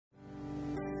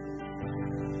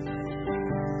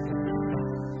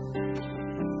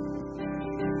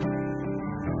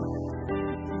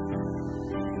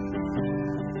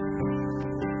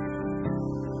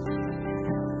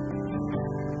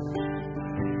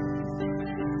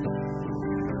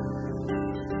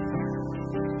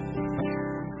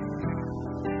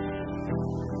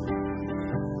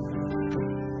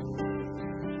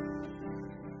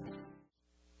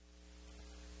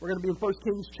We're going to be in 1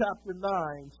 Kings chapter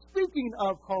 9. Speaking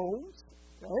of homes,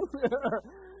 okay?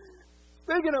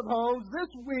 Speaking of homes, this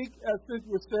week, as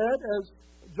Cynthia said, as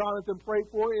Jonathan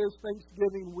prayed for, is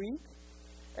Thanksgiving week.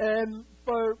 And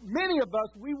for many of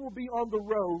us, we will be on the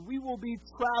road. We will be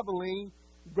traveling,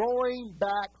 going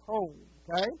back home,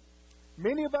 okay?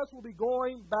 Many of us will be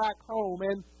going back home,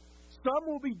 and some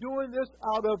will be doing this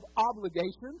out of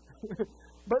obligation,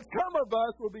 but some of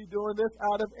us will be doing this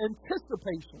out of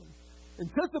anticipation.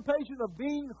 Anticipation of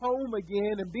being home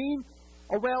again and being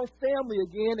around family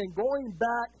again and going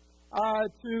back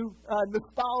to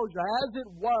nostalgia as it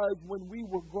was when we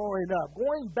were growing up.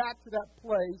 Going back to that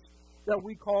place that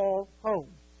we call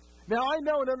home. Now, I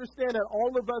know and understand that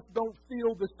all of us don't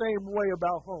feel the same way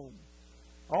about home.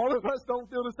 All of us don't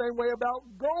feel the same way about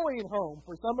going home.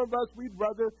 For some of us, we'd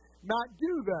rather not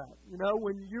do that. You know,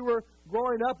 when you were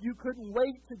growing up, you couldn't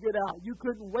wait to get out. You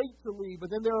couldn't wait to leave. But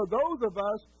then there are those of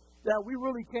us that we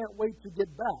really can't wait to get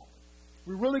back.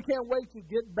 We really can't wait to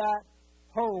get back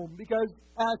home because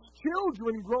as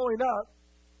children growing up,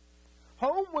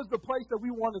 home was the place that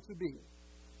we wanted to be.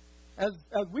 As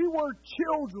we were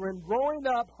children growing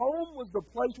up, home was the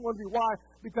place we wanted to be. Why?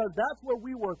 Because that's where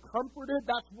we were comforted.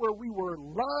 That's where we were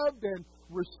loved and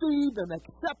received and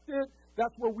accepted.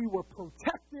 That's where we were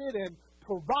protected and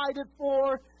provided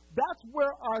for. That's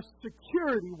where our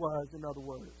security was, in other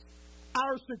words.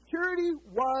 Our security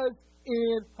was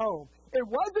in home. It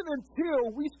wasn't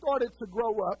until we started to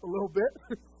grow up a little bit,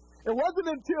 it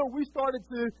wasn't until we started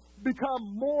to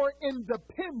become more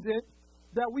independent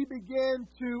that we began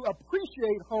to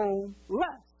appreciate home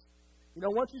less. You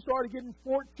know, once you started getting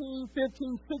 14, 15,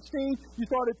 16, you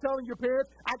started telling your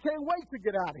parents, I can't wait to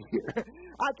get out of here.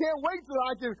 I can't wait till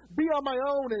I can be on my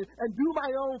own and do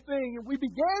my own thing. And we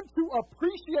began to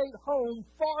appreciate home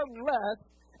far less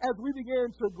as we began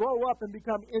to grow up and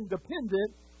become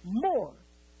independent more.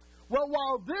 Well,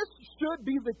 while this should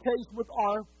be the case with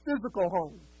our physical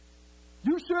home,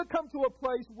 you should come to a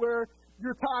place where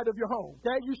you're tired of your home,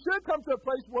 okay? You should come to a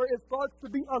place where it starts to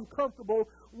be uncomfortable,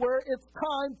 where it's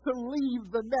time to leave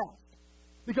the nest.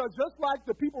 Because just like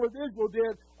the people of Israel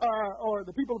did, or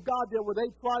the people of God did, where they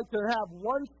tried to have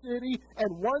one city and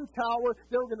one tower,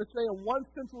 they were going to stay in one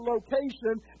central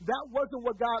location, that wasn't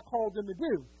what God called them to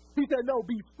do. He said, no,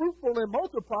 be fruitful and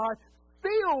multiply,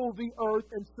 fill the earth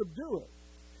and subdue it.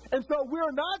 And so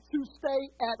we're not to stay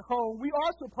at home. We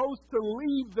are supposed to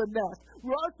leave the nest.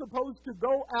 We are supposed to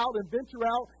go out and venture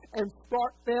out and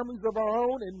start families of our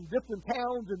own in different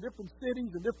towns and different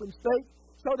cities and different states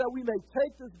so that we may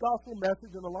take this gospel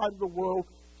message in the light of the world,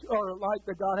 or light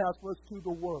that God has for us to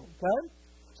the world. Okay?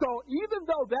 So even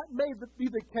though that may be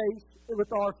the case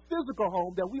with our physical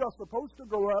home, that we are supposed to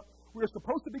grow up, we are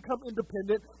supposed to become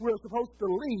independent, we are supposed to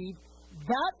leave,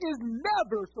 that is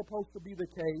never supposed to be the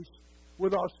case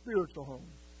with our spiritual home.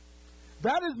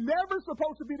 That is never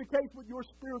supposed to be the case with your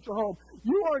spiritual home.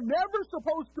 You are never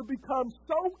supposed to become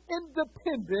so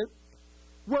independent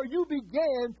where you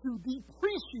begin to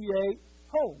depreciate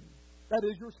home. That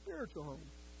is your spiritual home.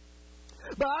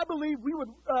 But I believe we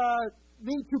would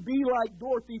need to be like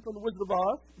Dorothy from The Wizard of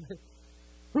Oz,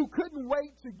 who couldn't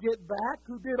wait to get back,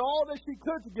 who did all that she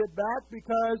could to get back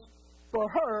because for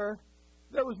her,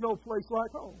 there was no place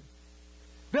like home.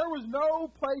 There was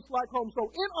no place like home. So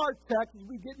in our text, as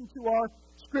we get into our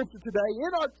scripture today,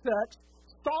 in our text,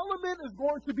 Solomon is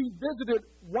going to be visited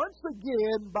once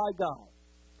again by God.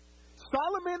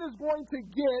 Solomon is going to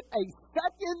get a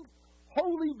second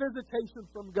holy visitation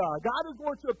from God. God is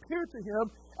going to appear to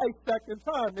him a second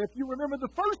time. If you remember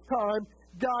the first time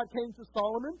God came to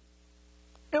Solomon,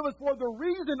 it was for the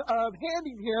reason of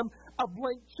handing him a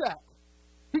blank check.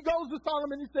 He goes to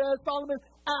Solomon, he says, Solomon,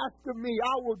 ask of me,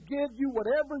 I will give you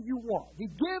whatever you want.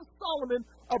 He gives Solomon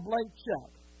a blank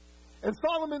check. And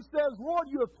Solomon says,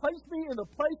 Lord, you have placed me in the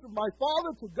place of my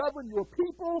father to govern your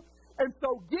people, and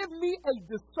so give me a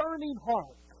discerning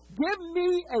heart. Give me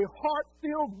a heart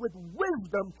filled with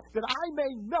wisdom that I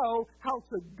may know how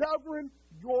to govern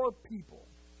your people.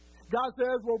 God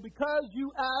says, well, because you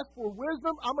asked for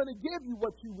wisdom, I'm going to give you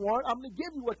what you want. I'm going to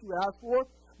give you what you asked for.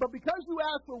 But because you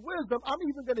asked for wisdom, I'm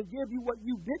even going to give you what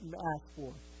you didn't ask for.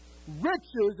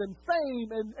 Riches and fame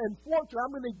and fortune,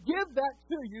 I'm going to give that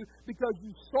to you because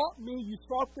you sought me, you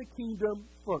sought the kingdom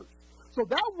first. So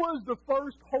that was the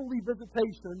first holy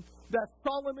visitation that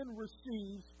Solomon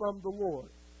receives from the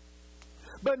Lord.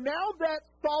 But now that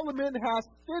Solomon has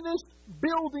finished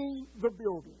building the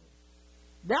building,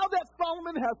 now that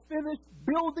Solomon has finished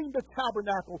building the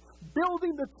tabernacle,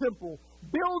 building the temple,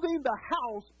 building the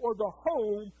house or the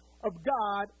home of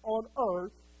God on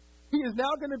earth, he is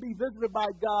now going to be visited by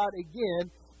God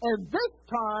again. And this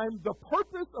time, the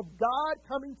purpose of God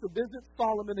coming to visit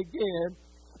Solomon again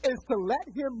is to let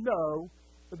him know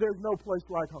that there's no place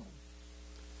like home.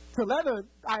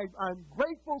 I'm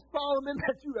grateful, Solomon,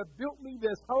 that you have built me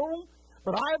this home,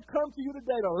 but I have come to you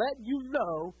today to let you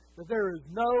know that there is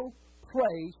no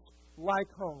place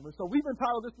like home. And so we've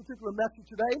entitled this particular message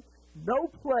today, No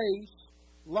Place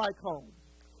Like Home.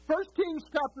 1 Kings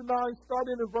chapter 9,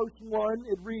 starting in verse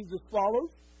 1, it reads as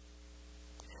follows.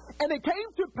 And it came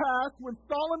to pass when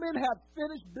Solomon had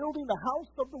finished building the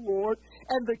house of the Lord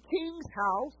and the king's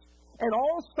house, and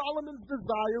all Solomon's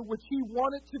desire which he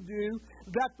wanted to do,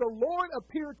 that the Lord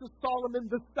appeared to Solomon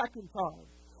the second time,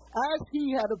 as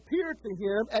he had appeared to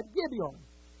him at Gibeon.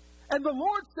 And the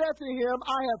Lord said to him,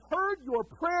 I have heard your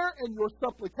prayer and your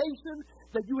supplication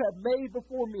that you have made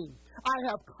before me. I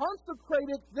have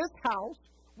consecrated this house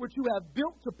which you have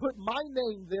built to put my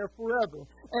name there forever,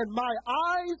 and my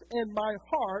eyes and my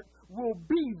heart will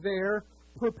be there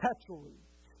perpetually.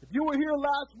 If you were here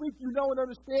last week, you know and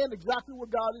understand exactly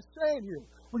what God is saying here.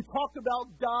 We talked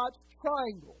about God's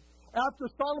triangle. After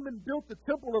Solomon built the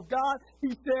temple of God,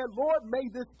 he said, Lord, may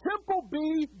this temple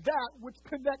be that which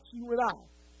connects you and I.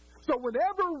 So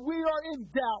whenever we are in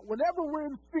doubt, whenever we're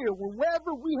in fear,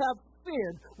 whenever we have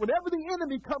sinned, whenever the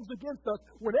enemy comes against us,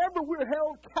 whenever we're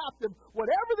held captive,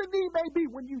 whatever the need may be,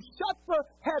 when you shut the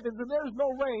heavens and there's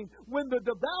no rain, when the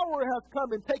devourer has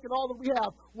come and taken all that we have,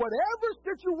 whatever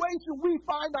situation we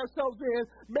find ourselves in,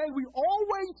 may we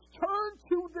always turn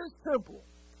to this temple.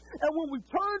 And when we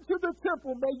turn to the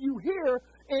temple, may you hear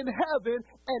in heaven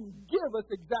and give us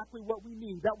exactly what we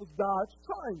need. That was God's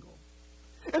triangle.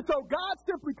 And so God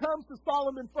simply comes to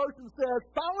Solomon first and says,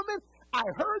 Solomon, I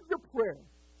heard your prayer.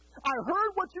 I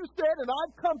heard what you said, and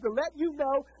I've come to let you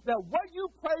know that what you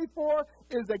pray for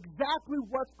is exactly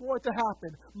what's going to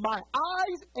happen. My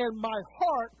eyes and my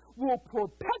heart will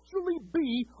perpetually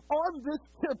be on this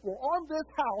temple, on this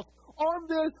house, on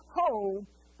this home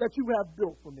that you have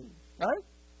built for me. Right?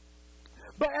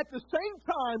 But at the same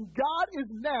time, God is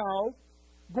now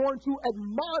going to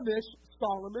admonish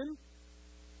Solomon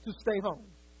to stay home.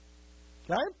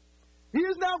 Okay? He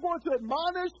is now going to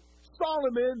admonish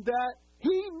Solomon that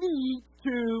he needs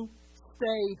to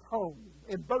stay home.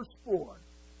 In verse 4.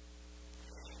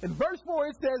 In verse 4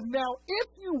 it says, Now if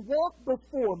you walk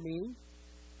before me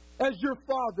as your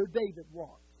father David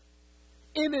walked,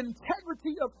 in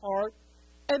integrity of heart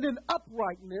and in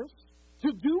uprightness,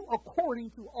 to do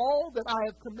according to all that I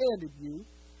have commanded you,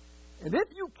 and if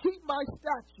you keep my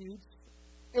statutes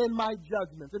and my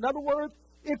judgments. In other words,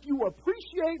 if you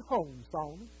appreciate home,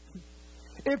 Solomon,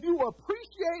 if you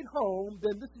appreciate home,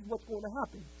 then this is what's going to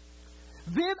happen.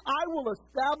 Then I will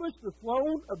establish the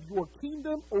throne of your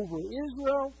kingdom over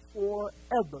Israel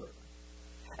forever.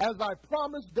 As I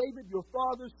promised David your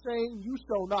father, saying, You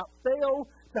shall not fail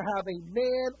to have a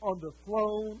man on the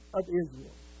throne of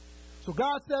Israel. So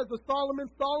God says to Solomon,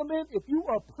 Solomon, if you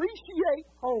appreciate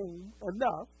home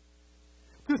enough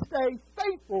to stay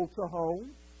faithful to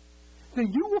home, then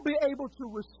you will be able to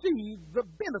receive the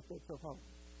benefits of home.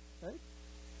 Okay?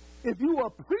 If you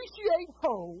appreciate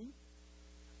home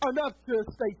enough to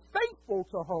stay faithful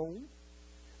to home,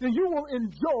 then you will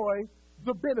enjoy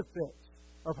the benefits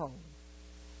of home.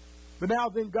 But now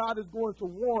then God is going to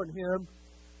warn him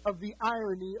of the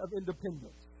irony of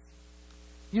independence.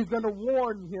 He's going to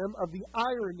warn him of the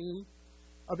irony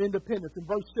of independence. In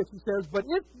verse 6 he says, But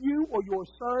if you or your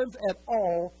sons at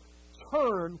all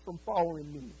turn from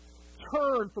following me,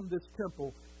 turn from this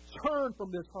temple, turn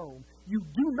from this home, you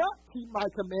do not keep my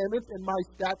commandments and my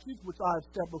statutes which I have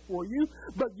set before you,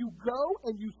 but you go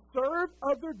and you serve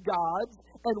other gods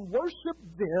and worship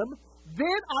them,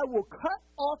 then I will cut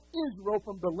off Israel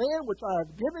from the land which I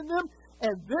have given them,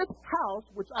 and this house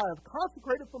which I have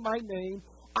consecrated for my name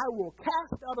I will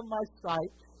cast out of my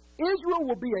sight. Israel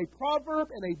will be a proverb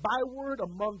and a byword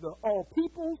among all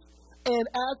peoples, and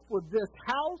as for this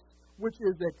house which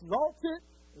is exalted,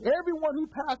 everyone who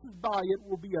passes by it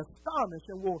will be astonished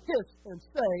and will hiss and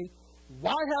say,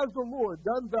 Why has the Lord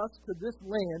done thus to this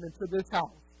land and to this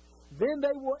house? Then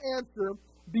they will answer,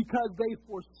 Because they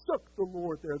forsook the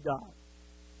Lord their God,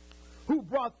 who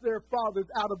brought their fathers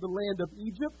out of the land of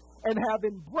Egypt, and have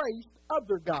embraced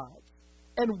other gods,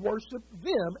 and worshiped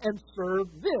them and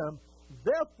served them.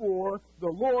 Therefore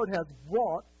the Lord has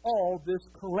brought all this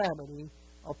calamity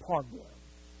upon them.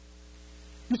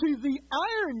 You see, the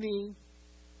irony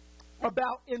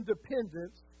about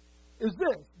independence is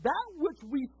this. That which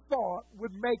we thought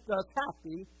would make us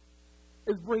happy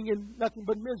is bringing nothing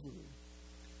but misery.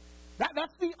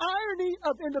 That's the irony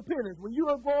of independence. When you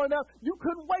were growing up, you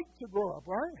couldn't wait to grow up,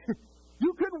 right? You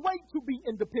couldn't wait to be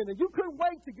independent. You couldn't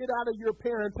wait to get out of your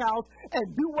parents' house and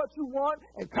do what you want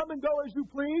and come and go as you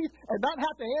please and not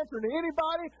have to answer to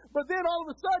anybody. But then all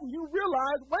of a sudden you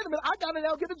realize, wait a minute, I got to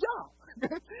now get a job.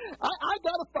 I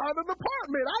got to find an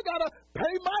apartment. I got to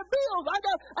pay my bills.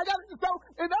 So,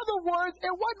 in other words, it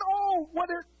wasn't all what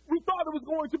we thought it was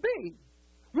going to be.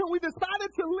 When we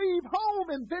decided to leave home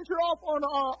and venture off on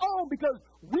our own because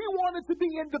we wanted to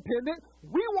be independent,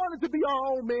 we wanted to be our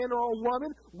own man or own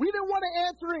woman, we didn't want to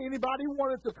answer anybody, we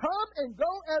wanted to come and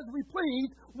go as we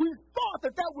pleased, we thought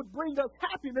that that would bring us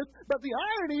happiness, but the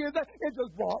irony is that it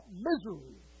just brought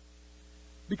misery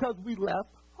because we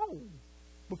left home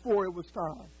before it was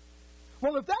time.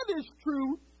 Well, if that is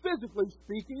true, physically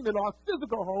speaking, in our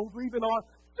physical homes or even our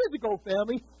physical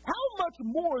family, how much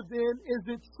more then is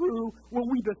it true when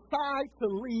we decide to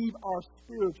leave our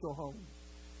spiritual home?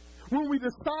 When we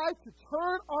decide to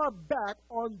turn our back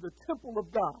on the temple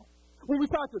of God. When we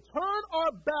decide to turn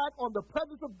our back on the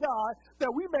presence of God,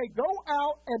 that we may go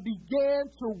out and begin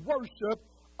to worship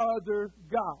other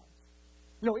gods.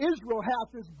 You know, Israel has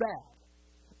this bad.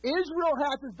 Israel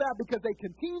has this bad because they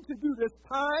continue to do this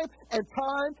time and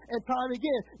time and time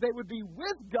again. They would be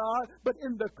with God, but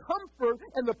in the comfort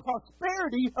and the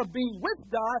prosperity of being with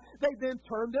God, they then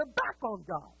turn their back on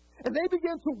God. And they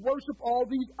begin to worship all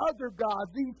these other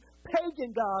gods, these pagan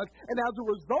gods. And as a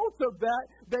result of that,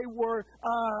 they were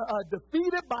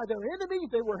defeated by their enemies.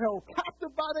 They were held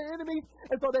captive by their enemies.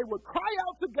 And so they would cry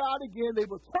out to God again. They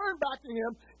would turn back to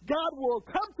Him. God will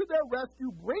come to their rescue,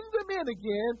 bring them in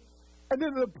again. And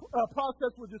then the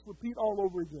process would just repeat all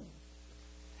over again.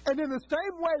 And in the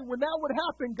same way, when that would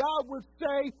happen, God would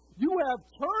say, you have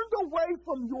turned away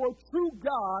from your true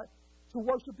God to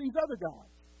worship these other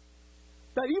gods.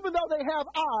 That even though they have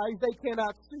eyes, they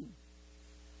cannot see.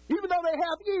 Even though they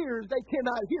have ears, they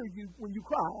cannot hear you when you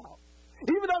cry out.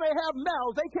 Even though they have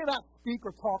mouths, they cannot speak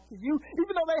or talk to you.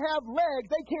 Even though they have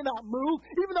legs, they cannot move.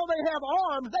 Even though they have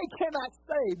arms, they cannot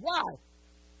save. Why?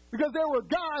 Because there were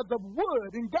gods of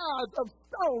wood and gods of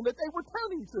stone that they were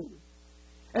turning to.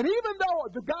 And even though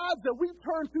the gods that we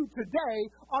turn to today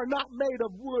are not made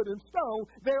of wood and stone,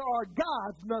 there are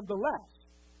gods nonetheless.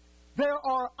 There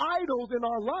are idols in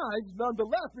our lives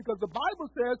nonetheless, because the Bible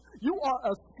says you are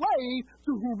a slave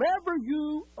to whomever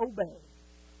you obey.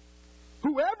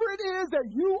 Whoever it is that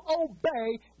you obey,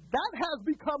 that has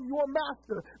become your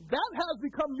master. That has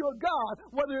become your God.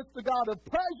 Whether it's the God of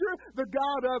pleasure, the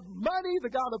God of money,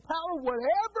 the God of power,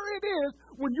 whatever it is,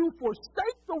 when you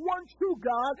forsake the one true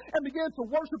God and begin to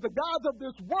worship the gods of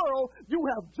this world, you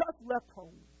have just left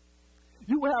home.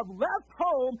 You have left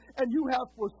home and you have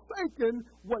forsaken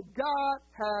what God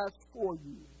has for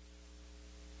you.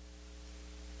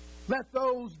 Let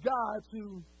those gods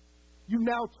who you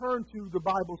now turn to, the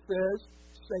Bible says,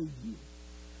 save you.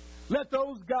 Let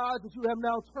those gods that you have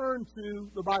now turned to,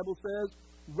 the Bible says,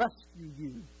 rescue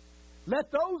you. Let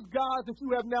those gods that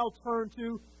you have now turned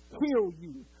to heal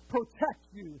you, protect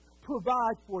you,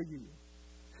 provide for you.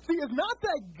 See, it's not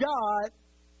that God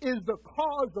is the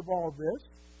cause of all this.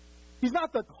 He's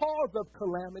not the cause of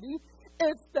calamity.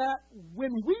 It's that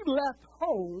when we left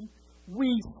home, we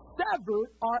severed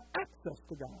our access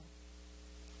to God.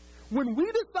 When we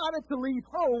decided to leave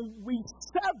home, we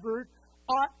severed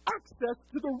our access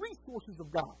to the resources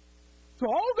of God. So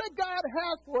all that God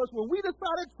has for us, when we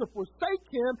decided to forsake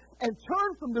Him and turn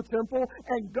from the temple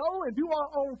and go and do our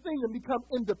own thing and become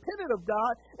independent of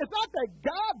God, it's not that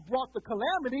God brought the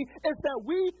calamity, it's that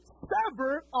we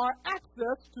severed our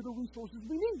access to the resources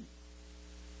we need.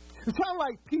 It's kind of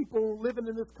like people living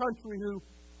in this country who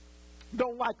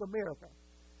don't like America.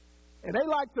 And they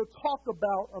like to talk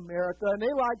about America, and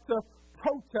they like to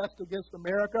protest against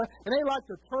America, and they like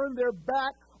to turn their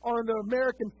back on the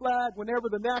American flag whenever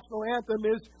the national anthem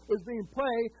is being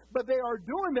played, but they are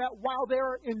doing that while they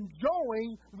are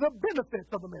enjoying the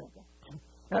benefits of America.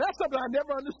 Now, that's something I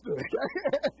never understood.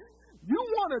 You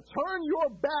want to turn your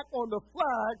back on the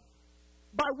flag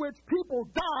by which people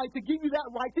died to give you that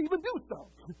right to even do so.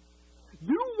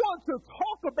 You want to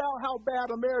talk about how bad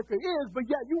America is, but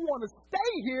yet you want to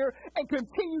stay here and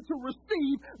continue to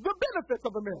receive the benefits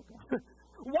of America.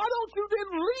 Why don't you then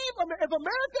leave? If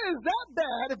America is that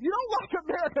bad, if you don't like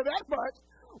America that much,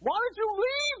 why don't you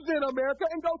leave then America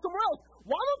and go somewhere else?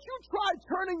 Why don't you try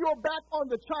turning your back on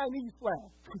the Chinese flag?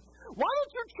 Why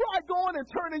don't you try going and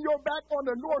turning your back on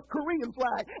the North Korean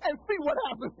flag and see what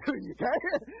happens to you, okay?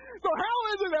 So how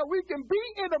is it that we can be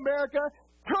in America,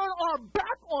 turn our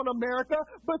back on America,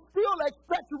 but still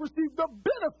expect to receive the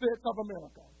benefits of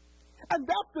America? And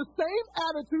that's the same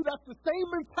attitude, that's the same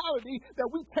mentality that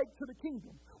we take to the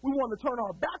kingdom. We want to turn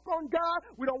our back on God.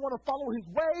 We don't want to follow His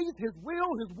ways, His will,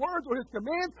 His words, or His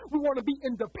commands. We want to be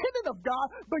independent of God,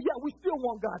 but yet we still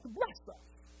want God to bless us.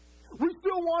 We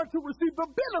still want to receive the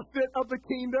benefit of the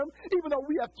kingdom, even though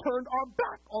we have turned our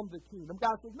back on the kingdom.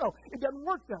 God says, no, it doesn't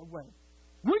work that way.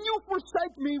 When you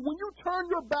forsake me, when you turn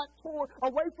your back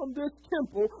away from this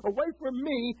temple, away from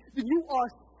me, then you are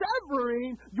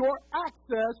severing your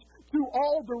access to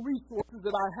all the resources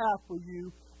that I have for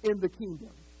you in the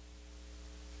kingdom.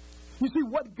 You see,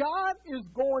 what God is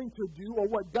going to do, or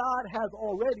what God has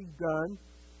already done,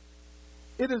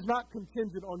 it is not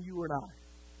contingent on you and I.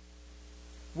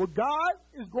 What God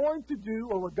is going to do,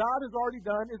 or what God has already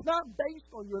done, is not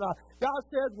based on you and I. God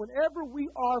says whenever we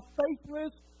are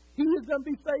faithless, He is going to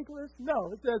be faithless.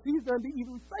 No, it says He's going to be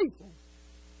even faithful.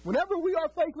 Whenever we are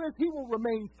faithless, He will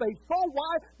remain faithful.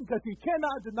 Why? Because He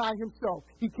cannot deny Himself.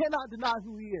 He cannot deny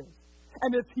who He is.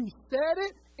 And if He said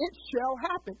it, it shall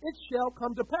happen. It shall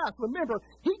come to pass. Remember,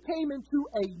 He came into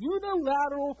a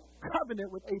unilateral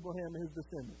covenant with Abraham and his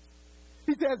descendants.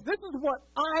 He says, this is what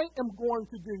I am going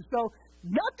to do. So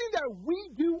nothing that we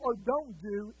do or don't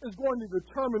do is going to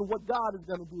determine what God is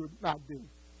going to do or not do.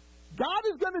 God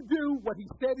is going to do what He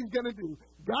said He's going to do.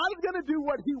 God is going to do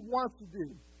what He wants to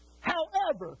do.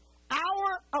 However, our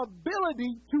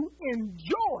ability to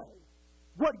enjoy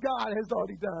what God has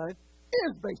already done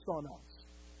is based on us.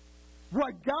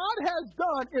 What God has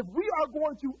done, if we are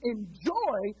going to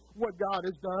enjoy what God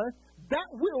has done, that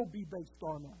will be based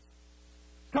on us.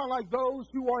 Kind of like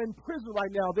those who are in prison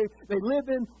right now. They live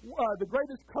in the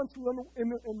greatest country in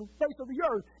the face of the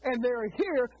earth, and they're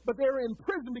here, but they're in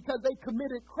prison because they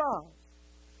committed crimes.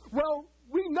 Well,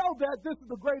 we know that this is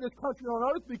the greatest country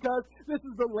on earth because this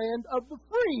is the land of the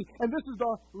free, and this is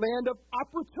the land of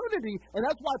opportunity. And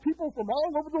that's why people from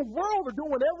all over the world are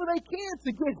doing whatever they can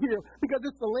to get here, because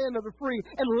it's the land of the free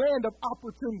and land of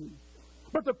opportunity.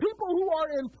 But the people who are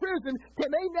in prison,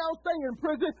 can they now say in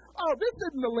prison, oh, this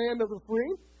isn't the land of the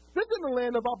free. This isn't the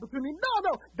land of opportunity.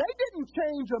 No. They didn't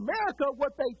change America.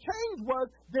 What they changed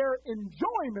was their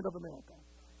enjoyment of America.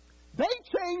 They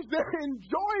changed their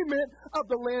enjoyment of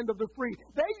the land of the free.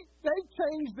 They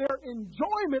changed their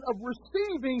enjoyment of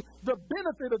receiving the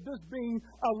benefit of this being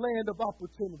a land of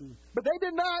opportunity. But they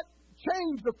did not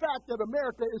change the fact that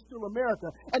America is still America.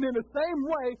 And in the same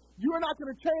way, you're not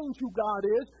going to change who God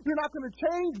is. You're not going to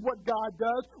change what God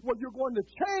does. What you're going to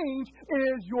change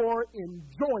is your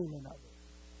enjoyment of it.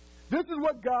 This is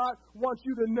what God wants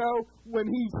you to know when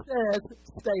He says,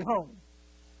 stay home.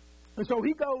 And so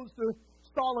He goes to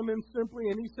Solomon simply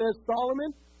and He says,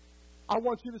 Solomon, I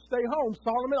want you to stay home.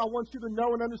 Solomon, I want you to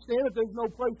know and understand that there's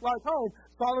no place like home.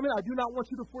 Solomon, I do not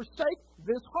want you to forsake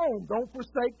this home. Don't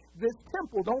forsake this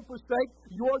temple. Don't forsake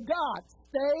your God.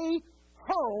 Stay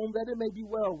home that it may be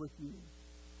well with you.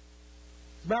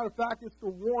 As a matter of fact, it's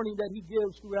the warning that He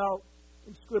gives throughout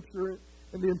in Scripture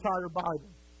in the entire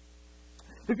Bible.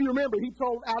 If you remember, He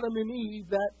told Adam and Eve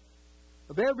that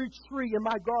of every tree in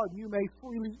my garden you may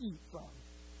freely eat from.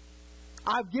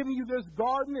 I've given you this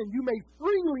garden, and you may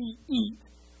freely eat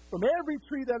from every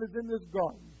tree that is in this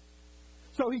garden.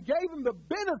 So He gave them the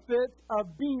benefits of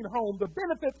being home, the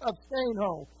benefits of staying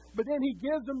home. But then He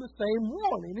gives them the same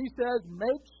warning. He says,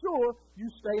 make sure you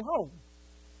stay home.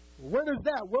 Where is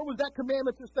that? Where was that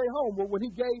commandment to stay home? Well, when He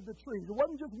gave the trees. It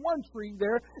wasn't just one tree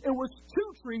there. It was two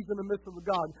trees in the midst of the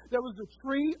garden. There was the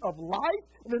tree of life,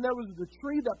 and then there was the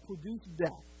tree that produced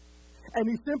death. And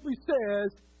He simply says,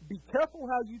 be careful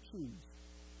how you choose.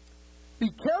 Be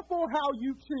careful how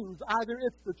you choose. Either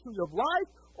it's the tree of life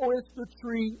or it's the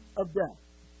tree of death.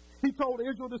 He told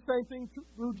Israel the same thing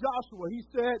through Joshua. He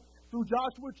said through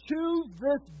Joshua, choose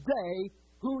this day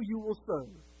who you will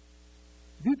serve.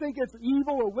 If you think it's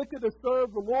evil or wicked to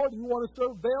serve the Lord, you want to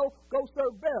serve Baal, go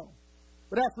serve Baal.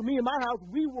 But as for me and my house,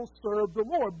 we will serve the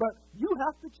Lord. But you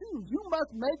have to choose. You must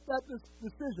make that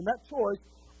decision, that choice,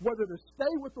 whether to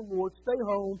stay with the Lord, stay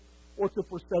home, or to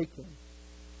forsake Him.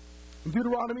 In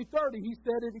Deuteronomy 30, He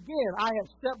said it again. I have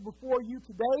set before you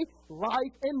today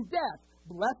life and death,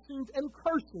 blessings and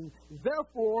cursing.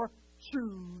 Therefore,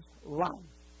 choose life.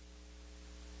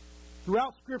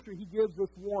 Throughout Scripture, He gives this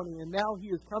warning, and now He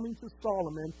is coming to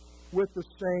Solomon with the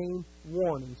same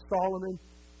warning. Solomon,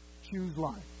 choose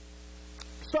life.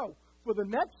 So, for the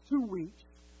next 2 weeks,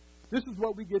 this is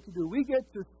what we get to do. We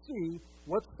get to see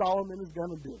what Solomon is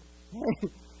going to do.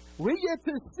 We get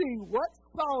to see what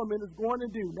Solomon is going to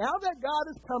do. Now that God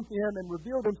has come to him and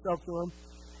revealed Himself to him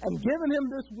and given him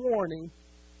this warning,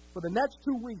 for the next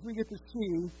 2 weeks we get to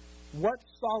see what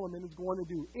Solomon is going to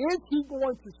do. Is he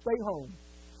going to stay home?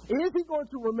 Is he going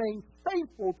to remain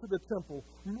faithful to the temple,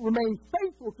 remain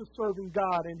faithful to serving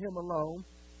God and him alone?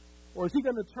 Or is he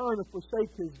going to turn and forsake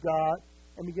his God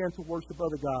and begin to worship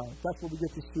other gods? That's what we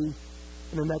get to see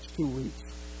in the next 2 weeks.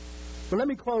 So let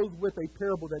me close with a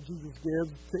parable that Jesus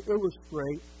gives to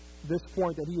illustrate this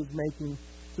point that he is making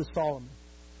to Solomon.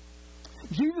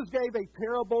 Jesus gave a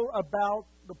parable about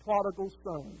the prodigal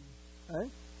son.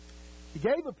 Okay? He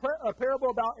gave a parable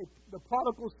about the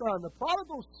prodigal son. The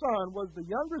prodigal son was the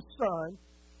younger son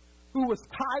who was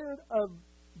tired of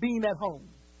being at home.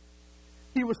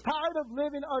 He was tired of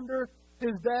living under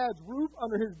his dad's roof,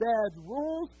 under his dad's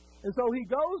rules. And so he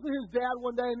goes to his dad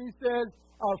one day and he says,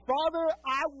 Father,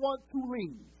 I want to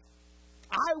leave.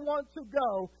 I want to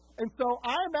go. And so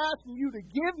I'm asking you to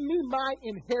give me my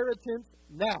inheritance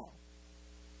now.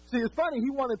 See, it's funny,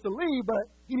 he wanted to leave,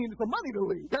 but he needed some money to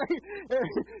leave.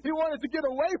 He wanted to get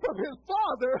away from his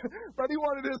father, but he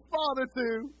wanted his father to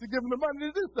give him the money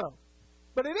to do so.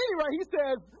 But at any rate, he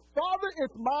says, Father,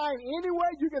 it's mine anyway.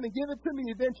 You're going to give it to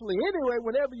me eventually anyway.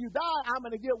 Whenever you die, I'm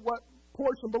going to get what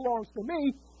portion belongs to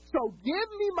me. So give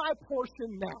me my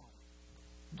portion now.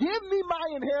 Give me my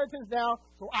inheritance now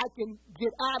so I can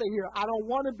get out of here. I don't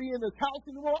want to be in this house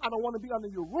anymore. I don't want to be under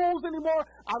your rules anymore.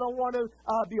 I don't want to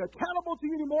be accountable to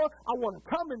you anymore. I want to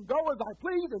come and go as I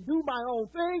please and do my own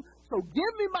thing. So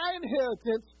give me my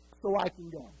inheritance so I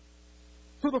can go.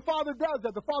 So the father does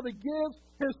that. The father gives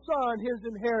his son his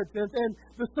inheritance. And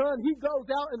the son, he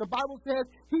goes out, and the Bible says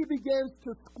he begins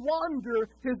to squander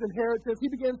his inheritance.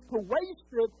 He begins to waste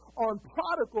it on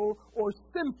prodigal or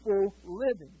sinful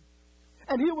living.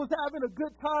 And he was having a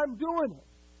good time doing it.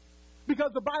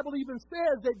 Because the Bible even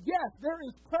says that, yes, there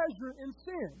is pleasure in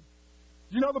sin.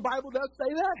 You know the Bible does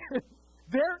say that?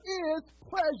 There is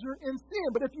pleasure in sin.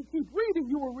 But if you keep reading,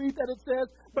 you will read that it says,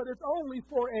 but it's only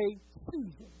for a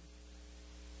season.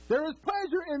 There is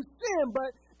pleasure in sin,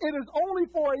 but it is only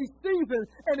for a season.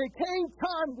 And it came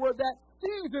time where that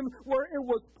season where it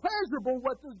was pleasurable,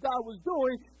 what this guy was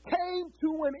doing, came to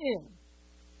an end.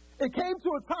 It came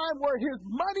to a time where his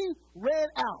money ran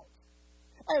out.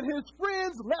 And his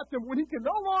friends left him. When he could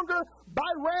no longer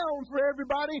buy rounds for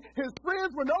everybody, his friends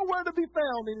were nowhere to be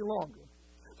found any longer.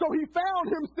 So he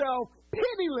found himself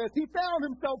penniless. He found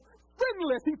himself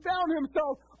friendless. He found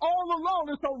himself all alone.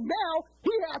 And so now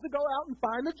he had to go out and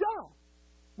find a job.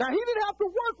 Now, he didn't have to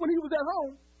work when he was at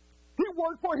home. He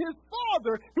worked for his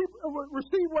father. He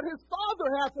received what his father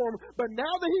had for him. But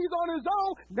now that he's on his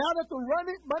own, now that the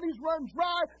money's run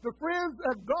dry, the friends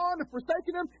have gone and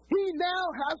forsaken him, he now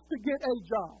has to get a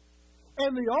job.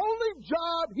 And the only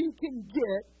job he can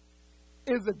get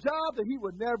is a job that he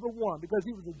would never want, because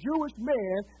he was a Jewish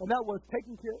man, and that was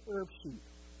taking care of sheep.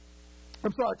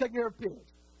 Taking care of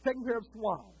pigs, taking care of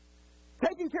swine.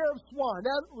 Taking care of swine,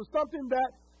 that was something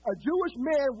that a Jewish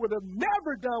man would have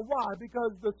never done. Why?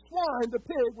 Because the swine, the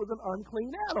pig, was an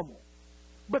unclean animal.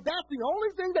 But that's the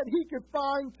only thing that he could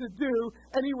find to do,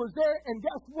 and he was there, and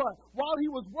guess what? While he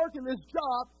was working this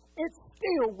job, it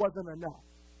still wasn't enough.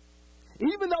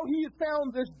 Even though he had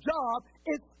found this job,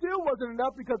 it still wasn't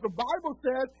enough, because the Bible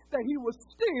says that he was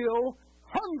still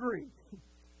hungry.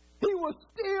 He was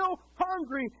still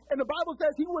hungry, and the Bible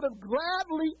says he would have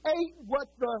gladly ate what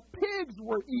the pigs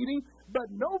were eating, but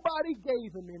nobody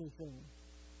gave him anything.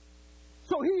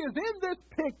 So he is in this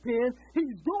pig pen.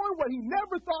 He's doing what he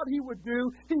never thought he would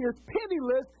do. He is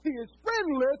penniless. He is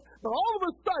friendless, but all of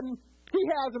a sudden, he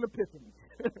has an epiphany.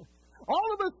 All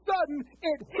of a sudden,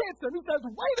 it hits him. He says,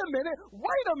 wait a minute.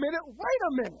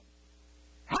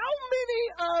 How many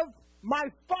of my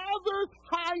father's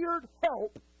hired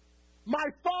help, my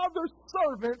father's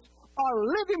servants, are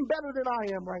living better than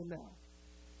I am right now?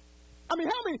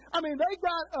 They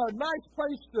got a nice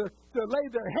place to lay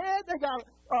their head. They got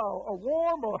a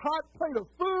warm or hot plate of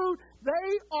food.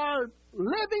 They are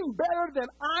living better than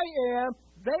I am.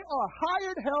 They are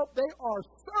hired help. They are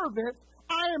servants.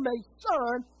 I am a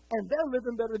son, and they're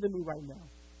living better than me right now.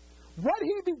 What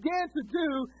he began to do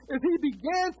is he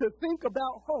began to think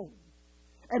about home.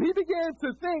 And he began to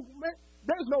think,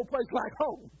 there's no place like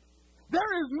home.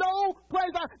 There is no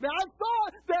place. Now, I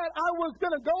thought that I was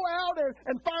going to go out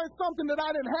and find something that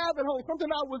I didn't have at home, something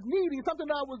I was needing,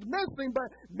 something I was missing. But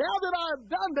now that I've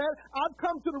done that, I've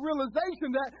come to the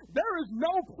realization that there is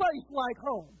no place like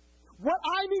home. What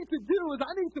I need to do is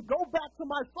I need to go back to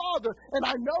my father,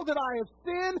 and I know that I have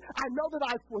sinned. I know that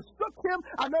I forsook him.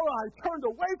 I know I turned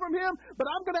away from him. But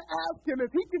I'm going to ask him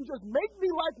if he can just make me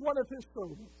like one of his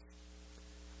servants.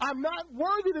 I'm not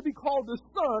worthy to be called the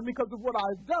son because of what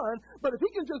I've done, but if he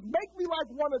can just make me like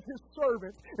one of his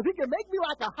servants, if he can make me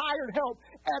like a hired help,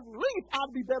 at least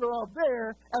I'd be better off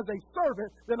there as a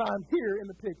servant than I'm here in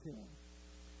the pig pen.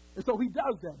 And so he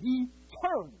does that. He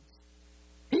turns.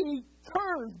 He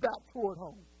turns back toward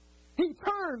home. He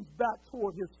turns back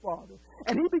toward his father.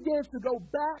 And he begins to go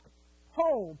back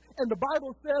home. And the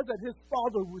Bible says that his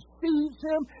father receives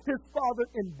him. His father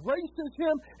embraces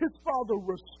him. His father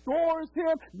restores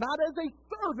him, not as a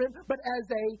servant, but as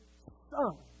a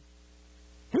son.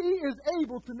 He is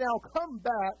able to now come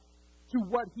back to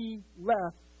what he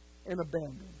left and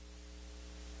abandoned.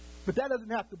 But that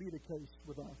doesn't have to be the case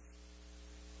with us.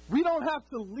 We don't have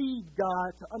to leave God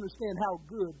to understand how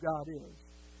good God is.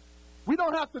 We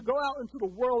don't have to go out into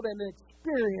the world and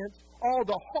experience all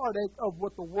the heartache of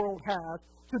what the world has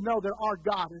to know that our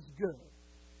God is good.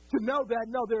 To know that,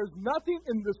 no, there's nothing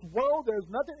in this world, there's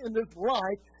nothing in this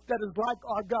life that is like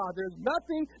our God. There's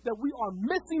nothing that we are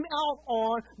missing out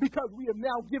on because we have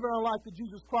now given our life to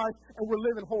Jesus Christ and we're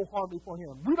living wholeheartedly for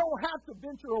Him. We don't have to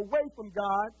venture away from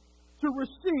God to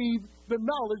receive the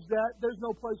knowledge that there's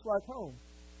no place like home.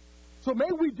 So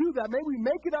may we do that. May we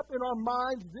make it up in our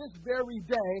minds this very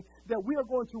day that we are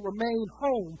going to remain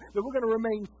home, that we're going to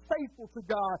remain faithful to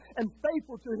God and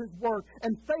faithful to His work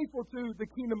and faithful to the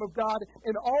kingdom of God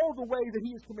in all the ways that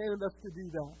He has commanded us to do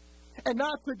that. And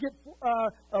not to get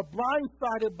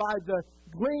blindsided by the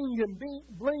bling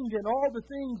and all the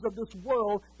things of this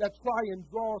world that try and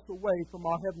draw us away from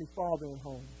our Heavenly Father at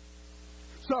home.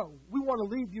 So, we want to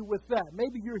leave you with that.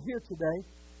 Maybe you're here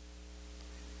today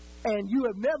and you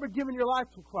have never given your life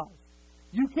to Christ.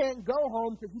 You can't go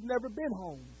home because you've never been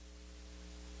home.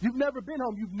 You've never been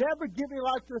home. You've never given your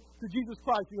life to Jesus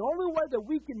Christ. The only way that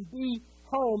we can be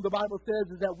home, the Bible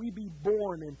says, is that we be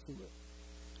born into it.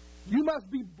 You must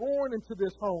be born into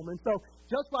this home. And so,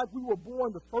 just like we were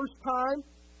born the first time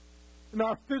in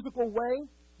our physical way,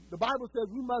 the Bible says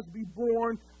we must be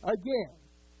born again.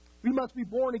 We must be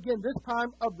born again, this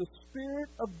time of the Spirit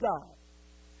of God.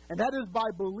 And that is by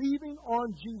believing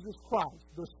on Jesus Christ,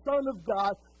 the Son of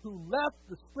God, who left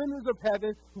the splendors of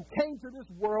heaven, who came to this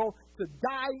world to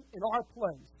die in our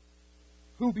place,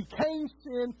 who became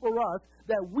sin for us,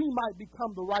 that we might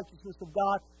become the righteousness of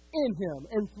God in Him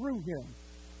and through Him.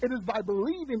 It is by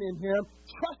believing in Him,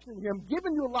 trusting Him,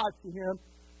 giving your life to Him,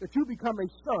 that you become a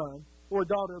son or a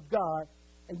daughter of God,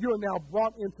 and you are now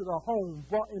brought into the home,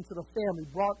 brought into the family,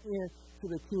 brought into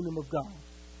the kingdom of God.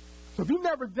 So if you've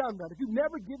never done that, if you've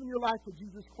never given your life to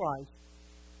Jesus Christ,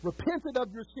 repented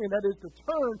of your sin, that is to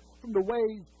turn from the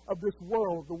ways of this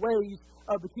world, the ways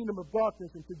of the kingdom of darkness,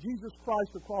 and to Jesus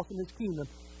Christ across in His kingdom,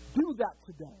 do that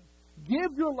today.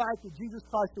 Give your life to Jesus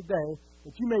Christ today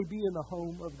that you may be in the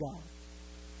home of God.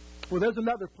 Well, there's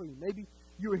another plea. Maybe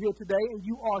you are here today and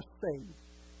you are saved.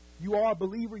 You are a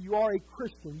believer. You are a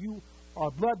Christian. You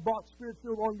are blood-bought,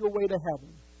 spirit-filled on your way to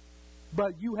heaven.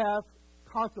 But you have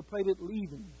contemplated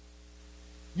leaving.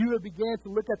 You have began to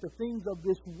look at the things of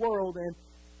this world, and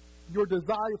your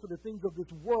desire for the things of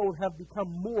this world have become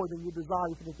more than your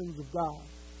desire for the things of God.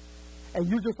 And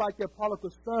you're just like that prodigal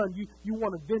son. You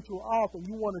want to venture off and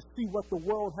you want to see what the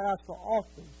world has to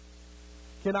offer.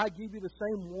 Can I give you the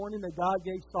same warning that God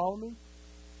gave Solomon?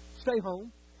 Stay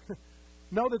home.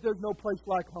 Know that there's no place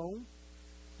like home.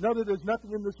 Know that there's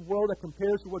nothing in this world that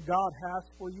compares to what God has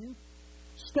for you.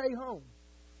 Stay home.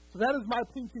 So that is my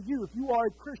plea to you. If you are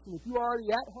a Christian, if you are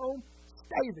already at home,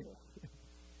 stay there.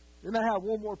 Then I have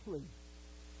one more plea.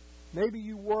 Maybe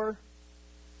you were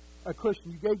a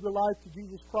Christian. You gave your life to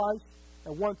Jesus Christ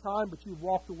at one time, but you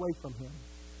walked away from Him.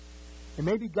 And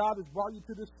maybe God has brought you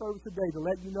to this service today to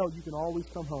let you know you can always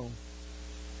come home.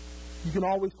 You can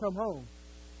always come home.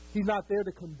 He's not there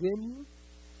to condemn you.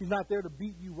 He's not there to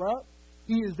beat you up.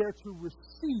 He is there to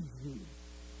receive you.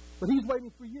 But He's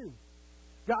waiting for you.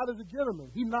 God is a gentleman.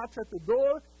 He knocks at the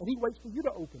door, and He waits for you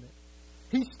to open it.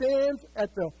 He stands at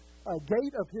the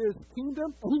gate of His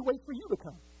kingdom, and He waits for you to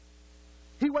come.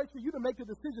 He waits for you to make a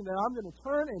decision that I'm going to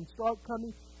turn and start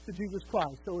coming to Jesus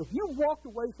Christ. So if you walked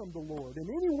away from the Lord in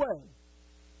any way,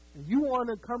 and you want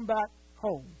to come back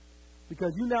home,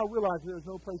 because you now realize there's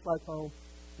no place like home,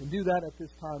 then do that at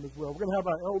this time as well. We're going to have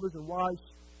our elders and wives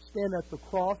stand at the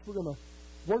cross. We're going to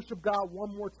worship God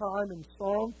one more time in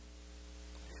song.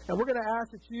 And we're going to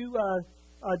ask that you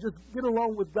just get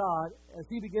along with God as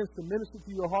He begins to minister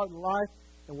to your heart and life.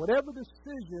 And whatever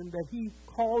decision that He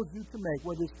calls you to make,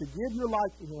 whether it's to give your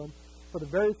life to Him for the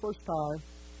very first time,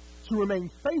 to remain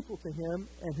faithful to Him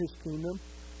and His kingdom,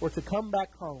 or to come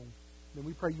back home, then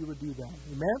we pray you would do that.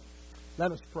 Amen?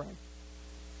 Let us pray.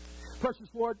 Precious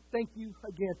Lord, thank you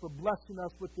again for blessing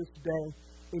us with this day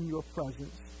in your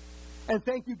presence. And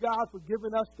thank you, God, for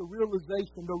giving us the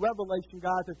realization, the revelation,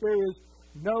 God, that there is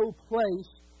no place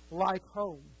like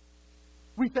home.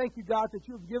 We thank you, God, that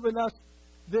you have given us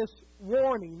this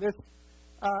warning, this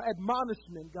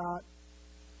admonishment, God,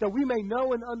 that we may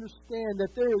know and understand that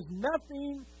there is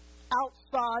nothing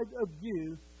outside of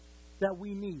you that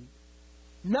we need.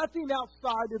 Nothing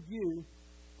outside of you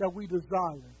that we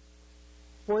desire.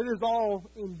 For it is all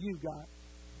in you, God.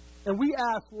 And we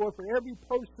ask, Lord, for every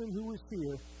person who is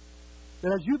here,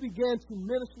 that as you begin to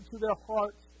minister to their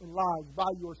hearts and lives by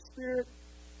your Spirit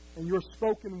and your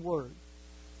spoken word,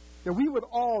 that we would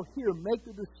all here make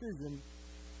the decision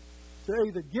to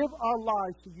either give our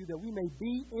lives to you, that we may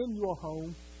be in your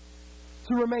home,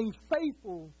 to remain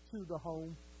faithful to the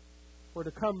home, or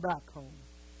to come back home.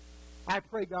 I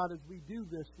pray, God, as we do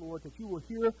this, Lord, that you will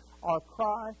hear our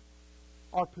cry,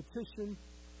 our petition,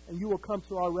 and you will come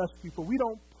to our rescue. For we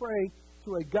don't pray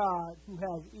to a God who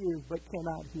has ears but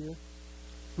cannot hear.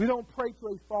 We don't pray to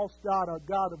a false God, a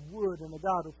God of wood and a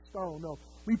God of stone. No,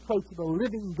 we pray to the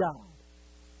living God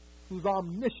who's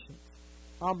omniscient,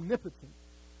 omnipotent,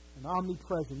 and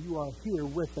omnipresent. You are here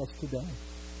with us today.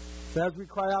 So as we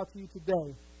cry out to you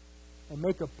today and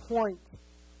make a point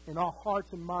in our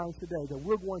hearts and minds today that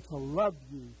we're going to love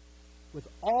you with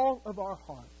all of our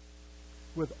heart,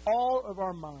 with all of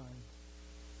our mind,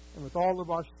 and with all of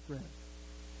our strength.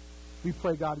 We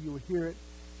pray, God, you will hear it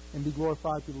and be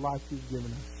glorified through the life you've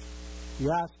given us. We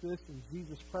ask this in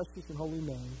Jesus' precious and holy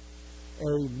name.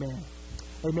 Amen.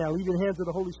 Amen. Leave your hands of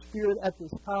the Holy Spirit at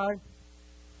this time.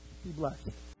 Be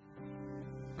blessed.